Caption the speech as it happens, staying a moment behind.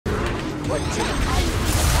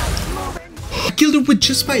I killed her with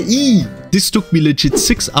just my E! This took me legit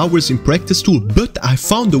 6 hours in practice tool, but I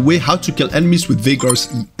found a way how to kill enemies with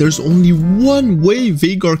Veigars E. There's only one way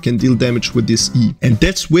Veigar can deal damage with this E, and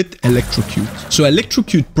that's with electrocute. So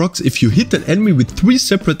electrocute procs if you hit an enemy with 3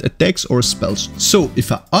 separate attacks or spells. So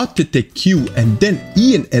if I auto-attack Q and then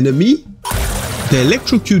E an enemy, the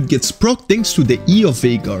electrocute gets proc thanks to the E of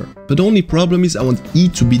Veigar. But the only problem is I want E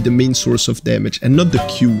to be the main source of damage and not the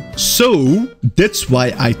Q. So that's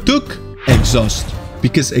why I took Exhaust.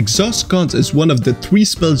 Because Exhaust counts as one of the 3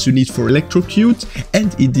 spells you need for electrocute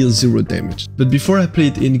and it deals 0 damage. But before I play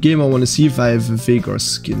it in game, I want to see if I have a Veigars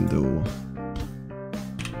skin though.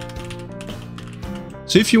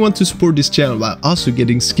 So if you want to support this channel while also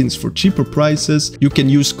getting skins for cheaper prices, you can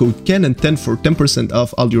use code CANON10 for 10%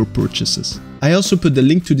 off all your purchases. I also put the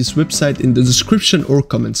link to this website in the description or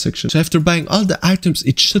comment section. So after buying all the items,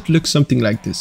 it should look something like this.